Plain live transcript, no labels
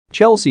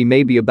Chelsea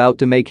may be about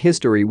to make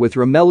history with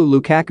Romelu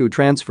Lukaku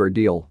transfer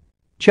deal.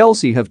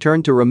 Chelsea have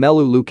turned to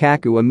Romelu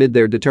Lukaku amid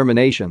their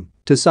determination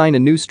to sign a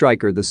new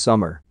striker this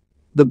summer.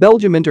 The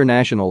Belgium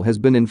international has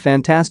been in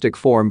fantastic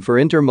form for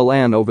Inter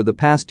Milan over the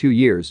past 2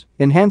 years,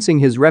 enhancing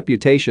his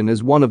reputation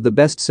as one of the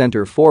best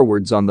centre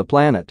forwards on the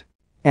planet.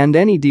 And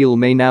any deal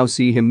may now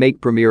see him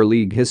make Premier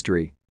League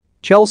history.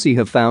 Chelsea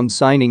have found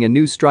signing a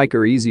new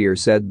striker easier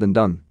said than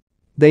done.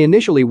 They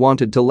initially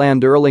wanted to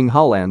land Erling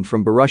Haaland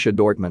from Borussia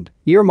Dortmund,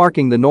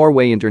 earmarking the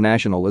Norway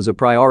international as a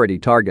priority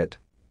target.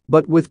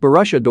 But with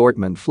Borussia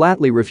Dortmund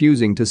flatly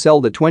refusing to sell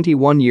the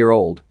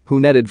 21-year-old, who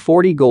netted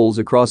 40 goals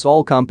across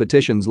all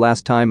competitions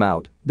last time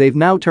out, they've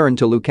now turned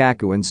to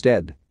Lukaku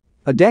instead.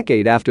 A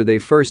decade after they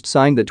first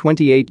signed the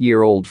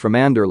 28-year-old from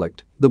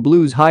Anderlecht, the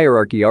Blues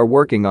hierarchy are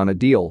working on a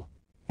deal.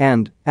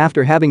 And,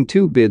 after having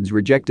 2 bids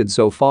rejected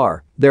so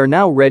far, they're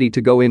now ready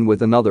to go in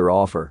with another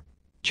offer.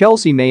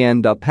 Chelsea may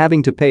end up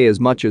having to pay as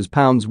much as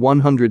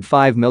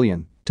 £105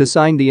 million to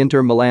sign the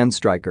Inter Milan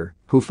striker,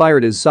 who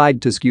fired his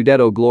side to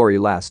Scudetto glory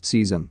last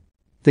season.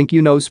 Think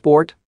you know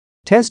sport?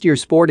 Test your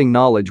sporting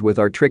knowledge with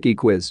our tricky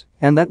quiz,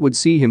 and that would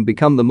see him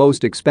become the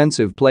most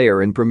expensive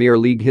player in Premier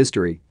League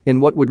history, in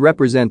what would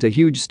represent a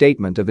huge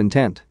statement of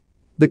intent.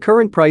 The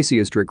current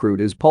priciest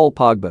recruit is Paul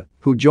Pogba,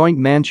 who joined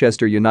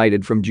Manchester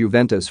United from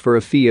Juventus for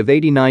a fee of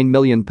 £89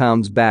 million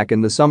back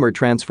in the summer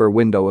transfer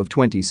window of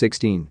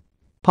 2016.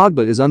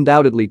 Pogba is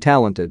undoubtedly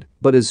talented,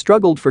 but has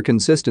struggled for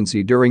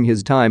consistency during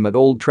his time at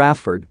Old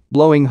Trafford,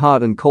 blowing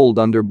hot and cold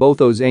under both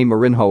Jose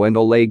Mourinho and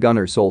Ole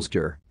Gunnar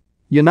Solskjaer.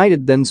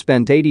 United then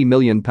spent £80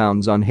 million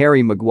on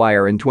Harry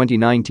Maguire in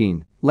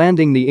 2019,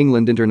 landing the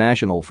England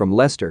international from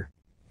Leicester.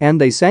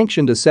 And they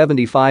sanctioned a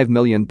 £75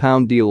 million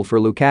deal for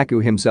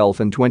Lukaku himself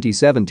in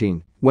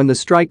 2017, when the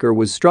striker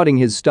was strutting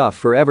his stuff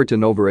for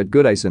Everton over at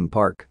Goodison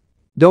Park.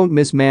 Don't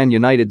miss Man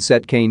United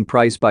set Kane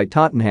price by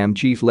Tottenham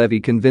chief Levy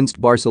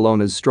convinced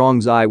Barcelona's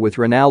strong's eye with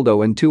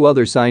Ronaldo and 2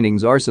 other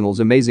signings Arsenal's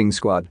amazing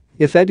squad.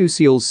 If Edu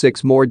seals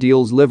 6 more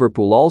deals,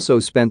 Liverpool also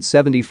spent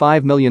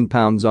 £75 million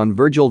on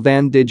Virgil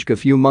van Dijk a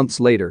few months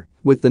later,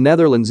 with the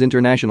Netherlands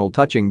international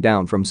touching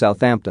down from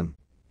Southampton.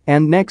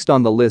 And next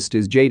on the list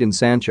is Jadon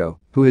Sancho,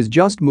 who has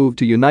just moved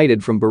to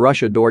United from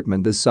Borussia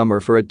Dortmund this summer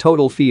for a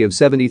total fee of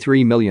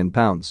 £73 million.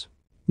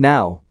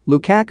 Now,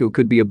 Lukaku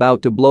could be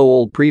about to blow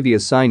all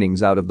previous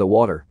signings out of the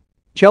water.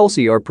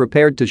 Chelsea are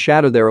prepared to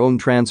shatter their own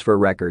transfer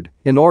record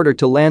in order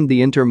to land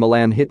the Inter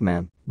Milan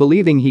hitman,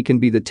 believing he can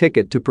be the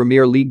ticket to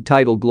Premier League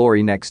title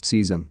glory next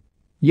season.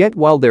 Yet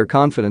while they're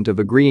confident of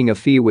agreeing a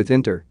fee with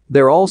Inter,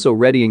 they're also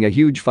readying a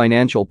huge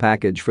financial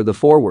package for the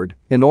forward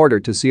in order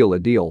to seal a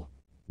deal.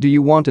 Do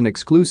you want an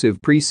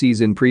exclusive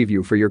pre-season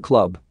preview for your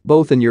club,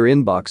 both in your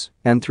inbox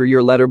and through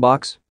your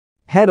letterbox?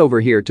 Head over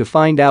here to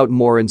find out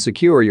more and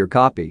secure your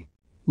copy.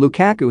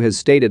 Lukaku has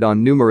stated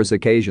on numerous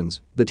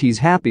occasions that he's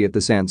happy at the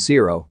San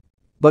Siro.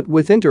 But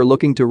with Inter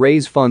looking to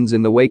raise funds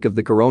in the wake of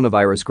the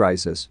coronavirus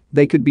crisis,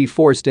 they could be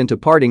forced into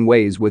parting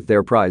ways with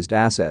their prized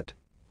asset.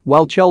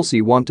 While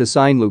Chelsea want to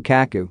sign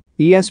Lukaku,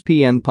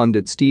 ESPN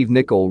pundit Steve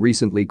Nicol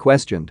recently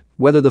questioned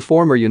whether the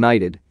former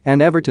United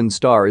and Everton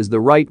star is the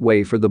right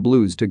way for the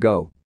Blues to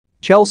go.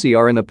 Chelsea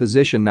are in a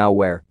position now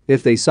where,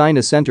 if they sign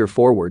a centre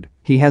forward,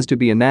 he has to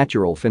be a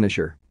natural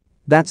finisher.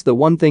 That's the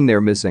one thing they're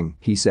missing,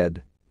 he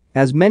said.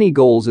 As many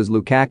goals as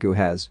Lukaku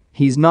has,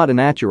 he's not a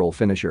natural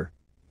finisher.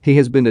 He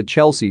has been at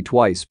Chelsea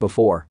twice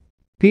before.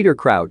 Peter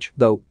Crouch,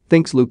 though,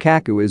 thinks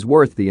Lukaku is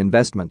worth the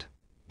investment.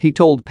 He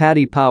told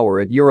Paddy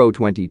Power at Euro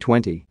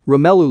 2020,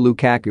 Romelu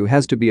Lukaku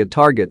has to be a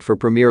target for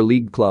Premier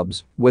League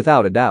clubs,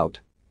 without a doubt.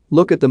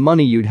 Look at the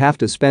money you'd have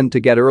to spend to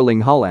get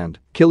Erling Haaland,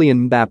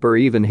 Kylian Mbappe or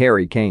even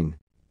Harry Kane.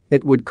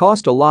 It would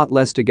cost a lot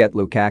less to get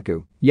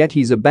Lukaku, yet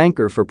he's a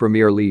banker for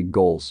Premier League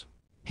goals.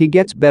 He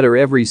gets better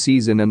every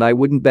season and I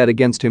wouldn't bet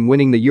against him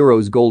winning the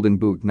Euros Golden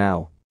Boot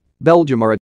now. Belgium are